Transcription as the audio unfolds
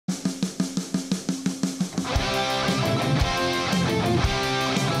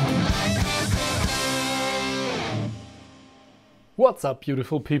What's up,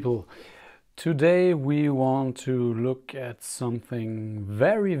 beautiful people? Today we want to look at something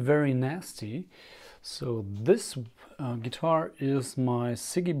very nasty. So this guitar is my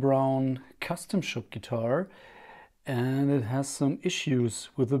Siggi Braun custom shop guitar, and it has some issues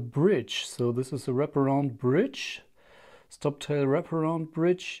with the bridge. So this is a wraparound bridge, stop tail wraparound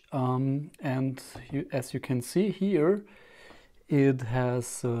bridge, and as you can see here, it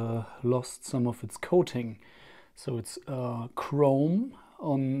has lost some of its coating. So it's chrome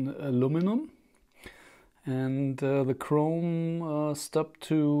on aluminum, and the chrome stopped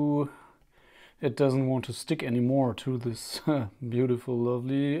to, it doesn't want to stick anymore to this beautiful,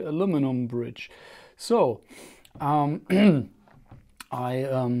 lovely aluminum bridge. So I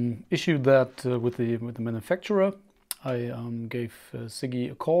issued that with the manufacturer. I gave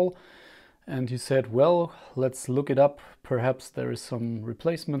Siggi a call, and he said, well, let's look it up. Perhaps there is some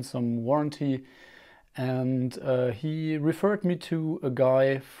replacement, some warranty. And he referred me to a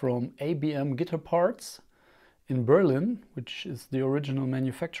guy from ABM Guitar Parts in Berlin, which is the original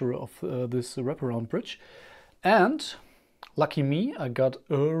manufacturer of this wraparound bridge. And lucky me, I got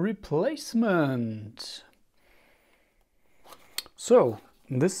a replacement. So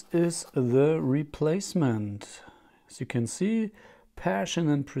this is the replacement. As you can see, passion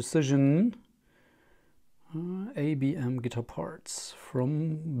and precision. ABM Guitar Parts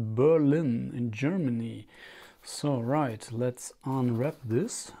from Berlin in Germany. So right, let's unwrap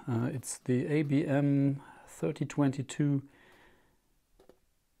this. It's the ABM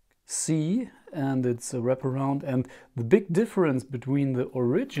 3022C, and it's a wraparound. And the big difference between the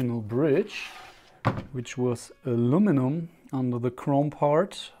original bridge, which was aluminum under the chrome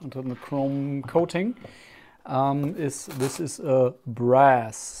part, under the chrome coating, is this is a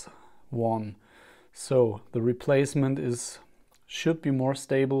brass one. So the replacement should be more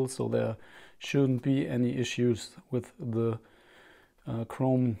stable, so there shouldn't be any issues with the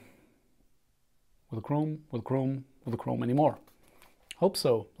chrome anymore. Hope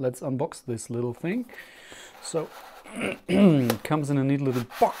so. Let's unbox this little thing. So it comes in a neat little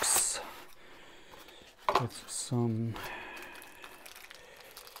box with some.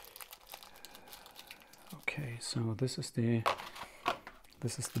 Okay, so this is the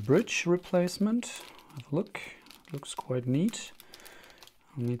bridge replacement. Have a look. It looks quite neat.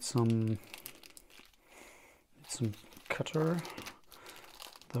 I'll need some cutter.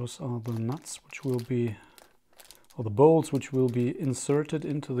 Those are the nuts which will be, or the bolts which will be inserted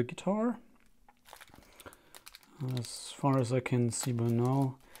into the guitar. As far as I can see by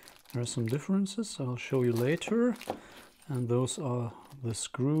now, there are some differences. I'll show you later. And those are the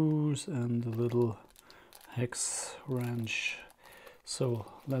screws and the little hex wrench. So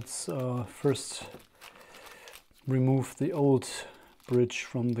let's first remove the old bridge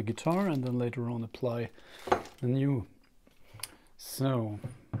from the guitar and then later on apply the new. So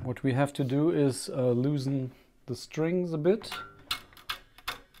what we have to do is loosen the strings a bit.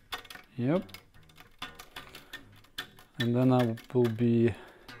 Yep. And then I will be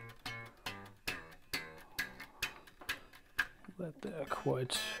they're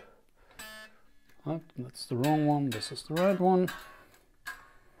quite. That's the wrong one. This is the right one.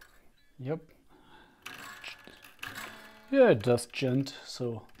 Yep. Yeah, it does gent,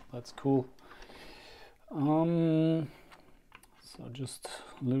 so that's cool. So just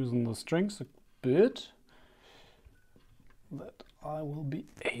loosen the strings a bit, that I will be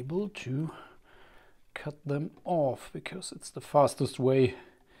able to cut them off, because it's the fastest way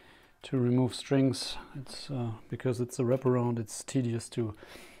to remove strings. It's because it's a wraparound, it's tedious to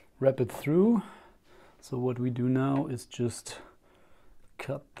wrap it through. So what we do now is just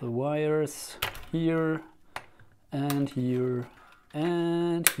cut the wires here and here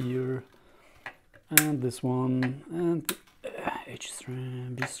and here, and this one, and the H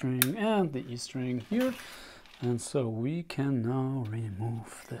string, B string, and the E string here. And so we can now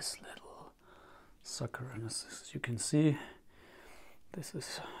remove this little sucker. And as you can see, this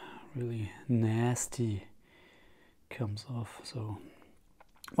is really nasty. Comes off. So,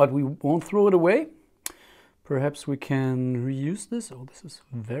 but we won't throw it away. Perhaps we can reuse this. Oh, this is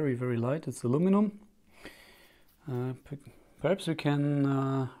very light. It's aluminum. Perhaps we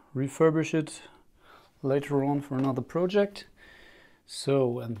can refurbish it later on for another project.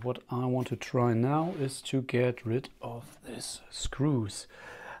 So, and what I want to try now is to get rid of these screws.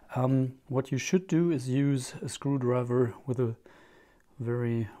 What you should do is use a screwdriver with a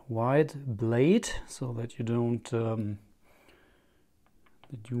very wide blade, so that you don't,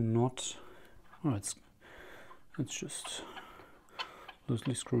 it's just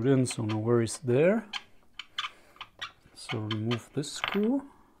loosely screwed in, so no worries there. So remove this screw.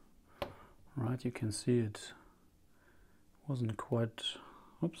 Right, you can see it wasn't quite,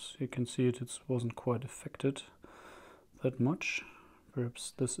 oops, you can see it, it wasn't quite affected that much.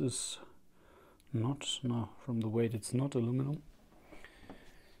 Perhaps this is not, no, from the weight it's not aluminum.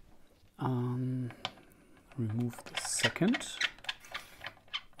 Remove the second.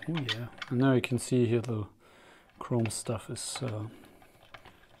 Oh yeah, and now you can see here the chrome stuff is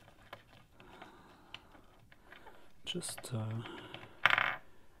just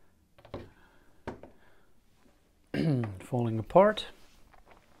falling apart.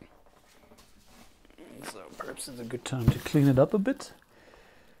 So perhaps it's a good time to clean it up a bit.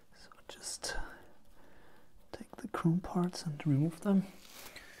 So just take the chrome parts and remove them.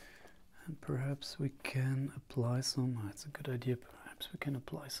 And perhaps we can apply some, it's a good idea, perhaps we can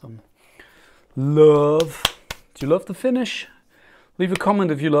apply some love. Do you love the finish? Leave a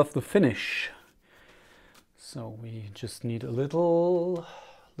comment if you love the finish. So we just need a little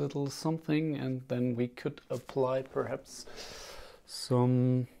something, and then we could apply perhaps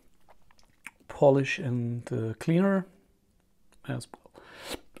some polish and cleaner as well.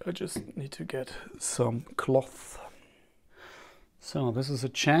 I just need to get some cloth. So this is a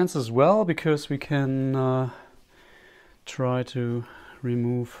chance as well, because we can try to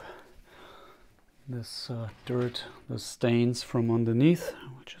remove this dirt, the stains from underneath.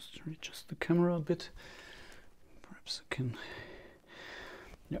 I'll just readjust the camera a bit. Perhaps I can,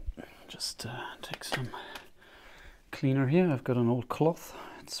 yep, just take some cleaner here. I've got an old cloth.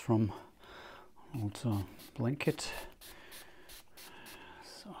 It's from an old blanket.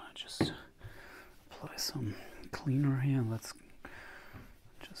 So I just apply some cleaner here. Let's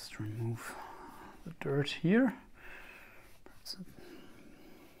just remove the dirt here.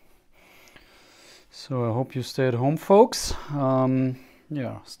 So I hope you stay at home, folks.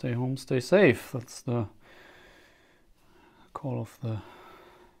 Yeah, stay home, stay safe. That's the call of the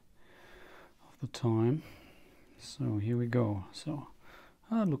time. So here we go. So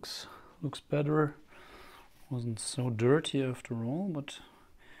looks better. Wasn't so dirty after all, but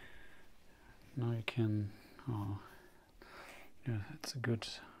now you can. Yeah, it's a good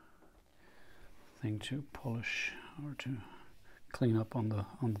thing to polish or to clean up on the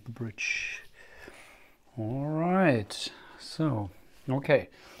bridge. All right, so okay,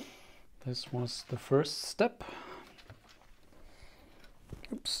 this was the first step.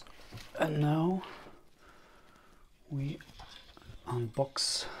 Oops, and now we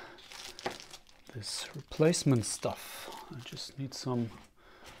unbox this replacement stuff. I just need some.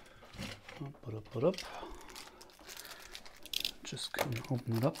 Put up. Just can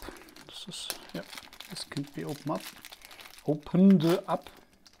open it up. This is, yep, this can be opened up.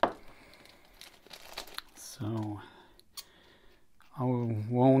 So I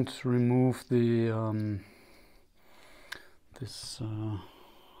won't remove the this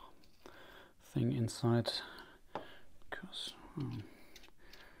thing inside, because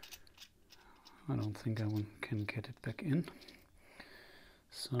I don't think I can get it back in.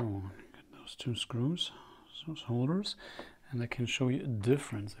 So get those two screws, those holders. And I can show you a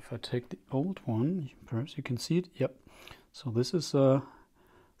difference. If I take the old one, perhaps you can see it. Yep. So this is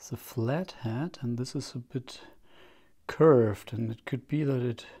it's a flat head, and this is a bit curved, and it could be that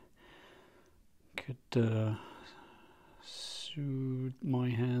it could suit my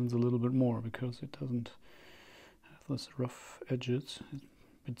hands a little bit more, because it doesn't have those rough edges.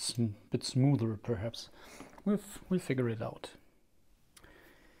 It's a bit smoother, perhaps. We'll figure it out.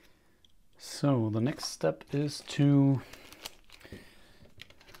 So the next step is to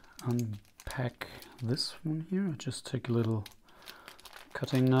unpack this one here. I just take a little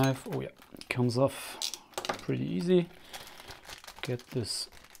cutting knife. Oh yeah, it comes off pretty easy. Get this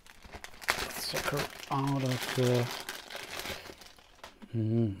sucker out of the...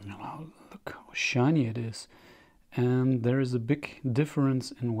 look how shiny it is. And there is a big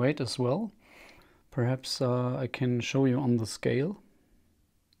difference in weight as well. Perhaps I can show you on the scale.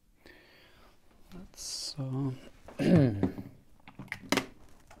 Let's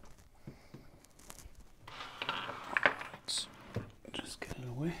just get it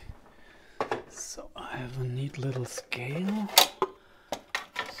away. So I have a neat little scale.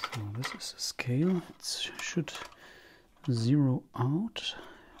 So this is a scale. It should zero out.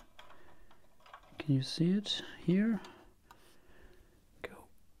 Can you see it here? Go.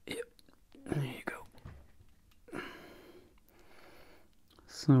 Yep. There you go.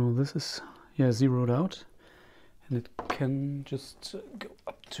 So this is, yeah, zeroed out, and it can just go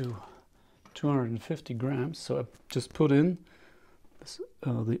up to 250 grams. So I just put in this,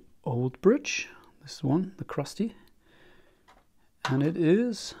 the old bridge, this one, the crusty, and it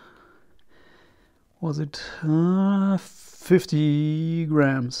is, was it 50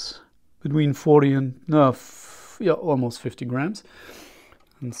 grams, between 40 and yeah, almost 50 grams.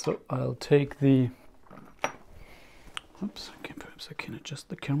 And so I'll take the, oops, okay, perhaps I can adjust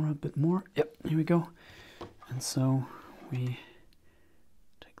the camera a bit more. Yep, here we go. And so we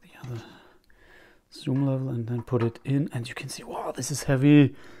take the other zoom level and then put it in, and you can see, wow, this is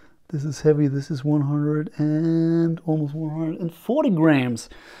heavy. This is heavy. This is 100 and almost 140 grams.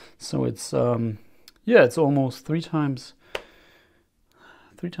 So it's yeah, it's almost three times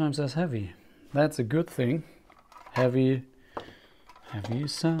as heavy. That's a good thing. Heavy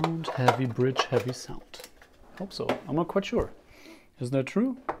sound, heavy bridge, heavy sound. Hope so. I'm not quite sure. Is that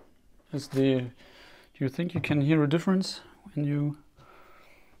true? Do you think you can hear a difference when you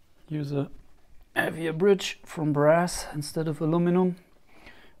use a heavier bridge from brass instead of aluminum?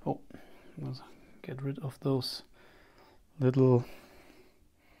 Oh, let's get rid of those little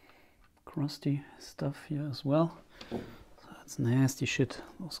crusty stuff here as well. That's nasty shit,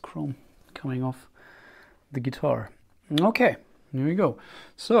 those chrome coming off the guitar. Okay, here we go.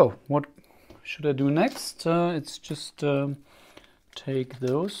 So what should I do next? It's just take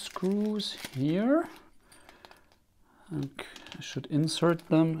those screws here, and I should insert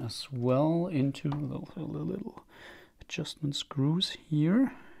them as well into the little adjustment screws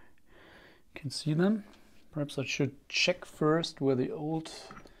here. You can see them. Perhaps I should check first where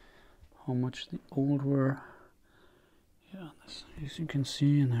how much the old were. Yeah, as you can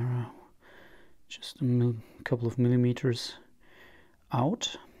see, and there are just a couple of millimeters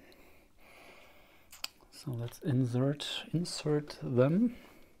out. So let's insert them.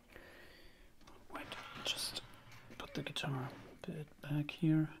 Wait, just put the guitar a bit back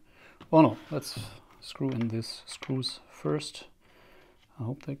here. Oh no, let's screw in these screws first. I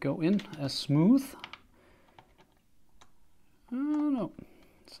hope they go in as smooth. Oh no,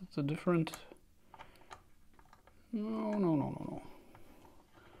 it's a different. No.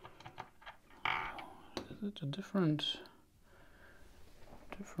 Is it a different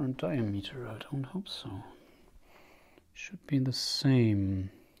diameter? I don't hope so. Should be the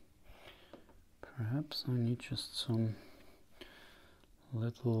same. Perhaps I need just some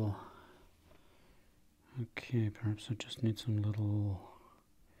little. Okay, perhaps I just need some little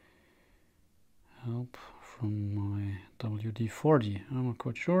help from my WD-40. I'm not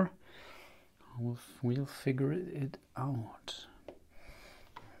quite sure. We'll figure it out.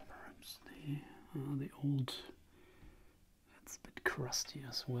 Perhaps the old, it's a bit crusty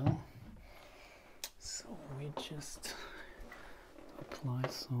as well. So we just apply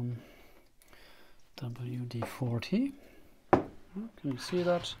some WD-40. Can you see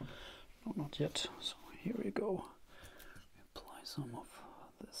that? No, not yet. So here we go. Apply some of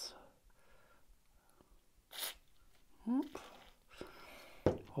this.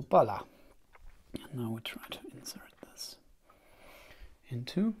 Hoppala. And now we try to insert this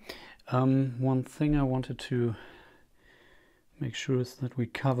into. One thing I wanted to make sure is that we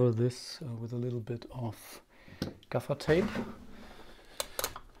cover this with a little bit of gaffer tape,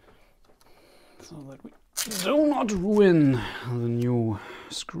 so that we do not ruin the new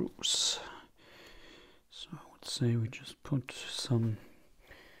screws. So I would say we just put some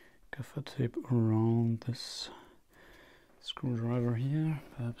gaffer tape around this screwdriver here.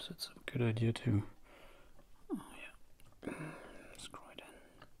 Perhaps it's a good idea to screw it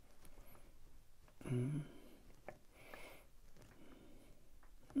in.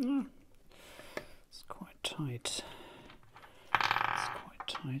 It's quite tight. It's quite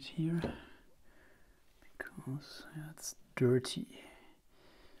tight here because it's dirty.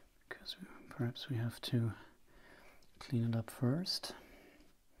 Because perhaps we have to clean it up first.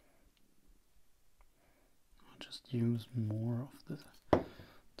 Just use more of the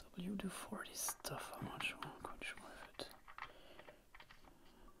WD-40 stuff. I'm not quite sure if it.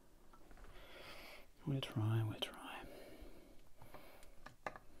 We'll try.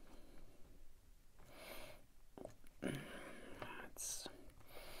 It's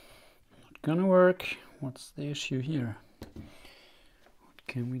not gonna work. What's the issue here? What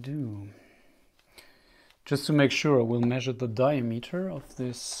can we do? Just to make sure, we'll measure the diameter of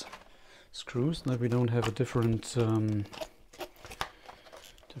this screws, that we don't have a different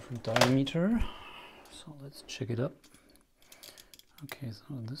diameter. So let's check it up. Okay, so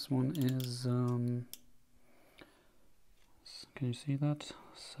this one is can you see that?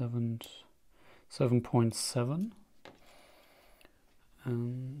 7.7,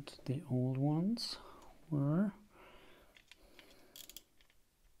 and the old ones were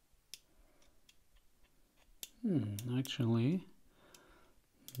actually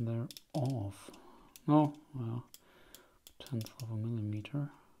they're off. Oh, well, 1/10 of a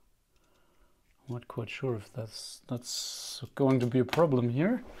millimeter. I'm not quite sure if that's going to be a problem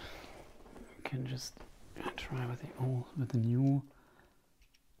here. We can just try with the new.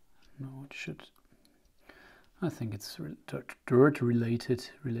 No, it should. I think it's dirt related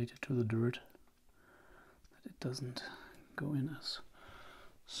to the dirt, that it doesn't go in as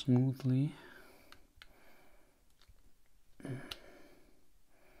smoothly.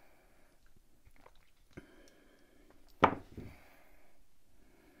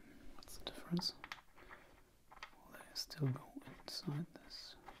 What's the difference? Will they still go inside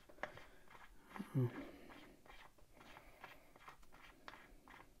this?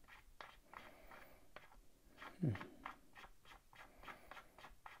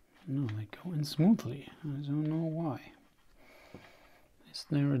 No, they go in smoothly. I don't know why. Is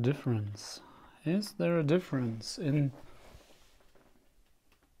there a difference? Is there a difference in...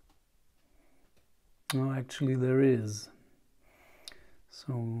 No, actually there is.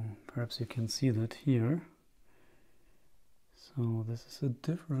 So perhaps you can see that here. So this is a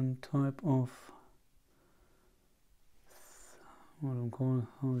different type of... How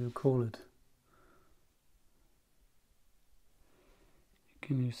do you call it?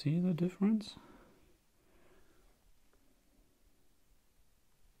 Can you see the difference?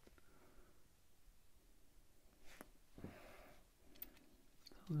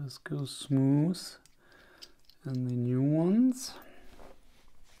 So this goes smooth, and the new ones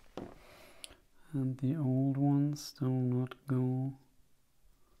and the old ones do not go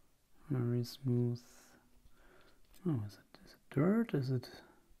very smooth. Oh, is it dirt? Is it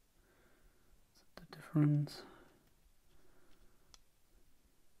the difference?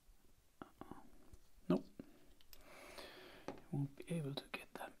 Nope. You won't be able to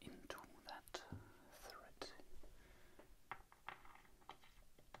get them into that thread.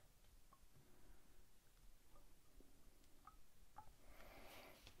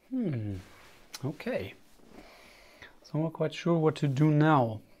 Okay. So I'm not quite sure what to do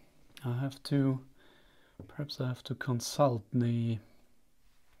now. Perhaps I have to consult the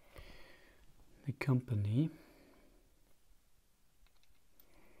company.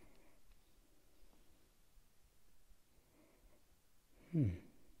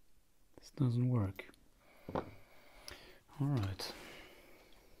 This doesn't work. All right.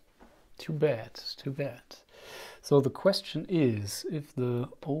 Too bad, too bad. So the question is, if the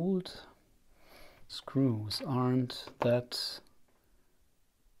old screws aren't that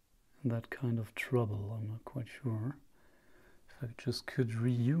kind of trouble, I'm not quite sure if I just could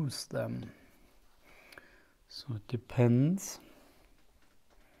reuse them. So it depends.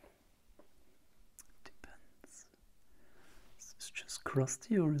 Is this just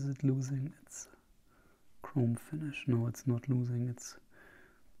crusty, or is it losing its chrome finish? No, it's not losing, it's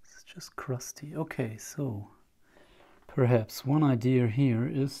just crusty. Okay, so perhaps one idea here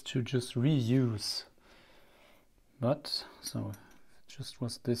is to just reuse. But, so if it just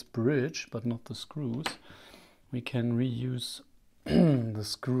was this bridge, but not the screws, we can reuse the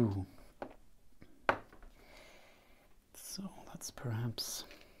screw. So that's perhaps...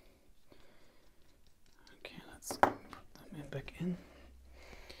 Okay, let's put them back in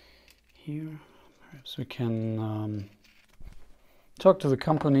here. Perhaps we can talk to the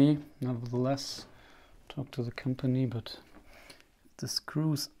company, nevertheless. Talk to the company, but the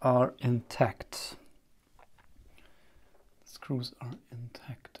screws are intact. The screws are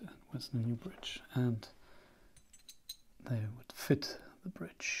intact with the new bridge, and they would fit the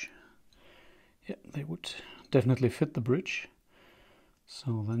bridge. Yeah, they would definitely fit the bridge.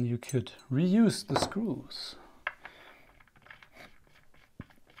 So then you could reuse the screws.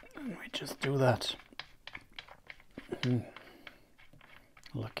 And we just do that.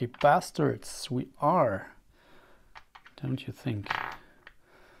 Lucky bastards, we are. Don't you think?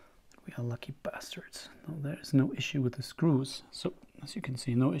 We are lucky bastards. No, there is no issue with the screws. So, as you can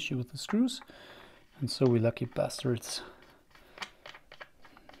see, no issue with the screws. And so we lucky bastards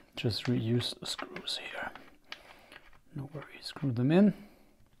just reuse the screws here. No worries, screw them in.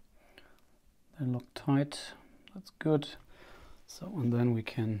 They lock tight. That's good. So, and then we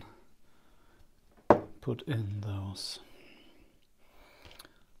can put in those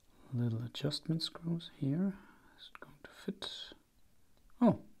little adjustment screws here. Is it going to fit?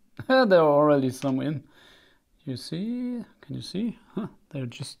 Oh, there are already some in. You see? Can you see? Huh, they're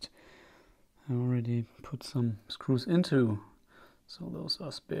just... I already put some screws into. So those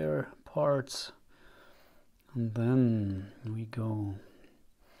are spare parts. And then we go...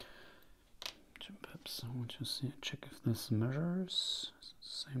 Perhaps I want to see, check if this measures. Is it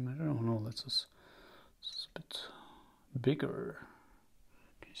the same measure? Oh no, this is a bit bigger.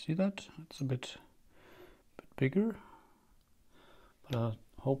 You see that? It's a bit bigger, but I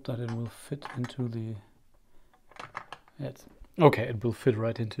hope that it will fit into the... Okay, it will fit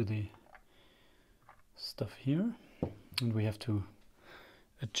right into the stuff here, and we have to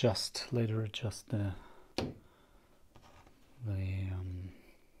later adjust the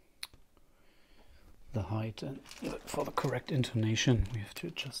height, and for the correct intonation we have to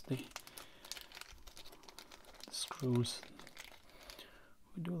adjust the screws.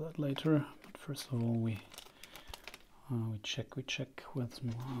 We do that later, but first of all we check with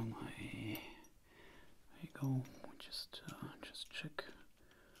my, there you go, we just check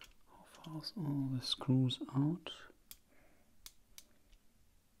how far all the screws out.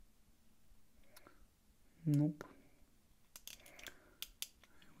 Nope.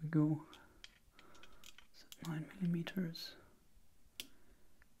 Here we go. Is it 9 millimeters?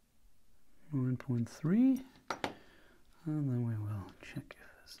 9.3. And then we will check if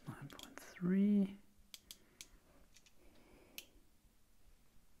it's 9.3.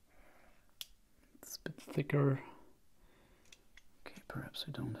 It's a bit thicker. Okay, perhaps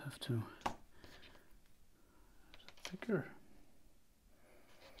we don't have to. Thicker.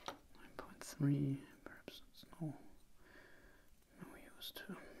 9.3. Perhaps it's no use to.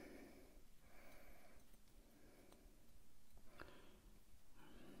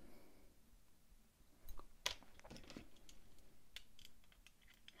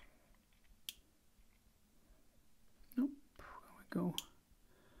 Nope. There we go.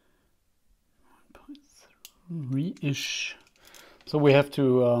 9.3-ish. So we have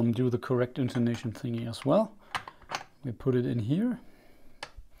to do the correct intonation thingy as well. We put it in here.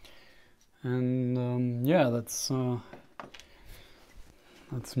 And yeah, that's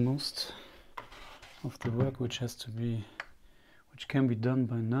most of the work which can be done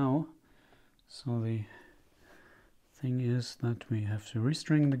by now. So the thing is that we have to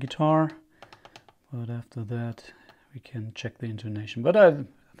restring the guitar, but after that we can check the intonation. But I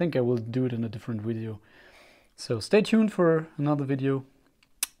think I will do it in a different video. So stay tuned for another video.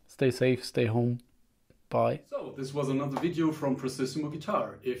 Stay safe, stay home. Bye. So this was another video from Precision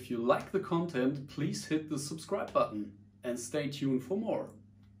Guitar. If you like the content, please hit the subscribe button and stay tuned for more.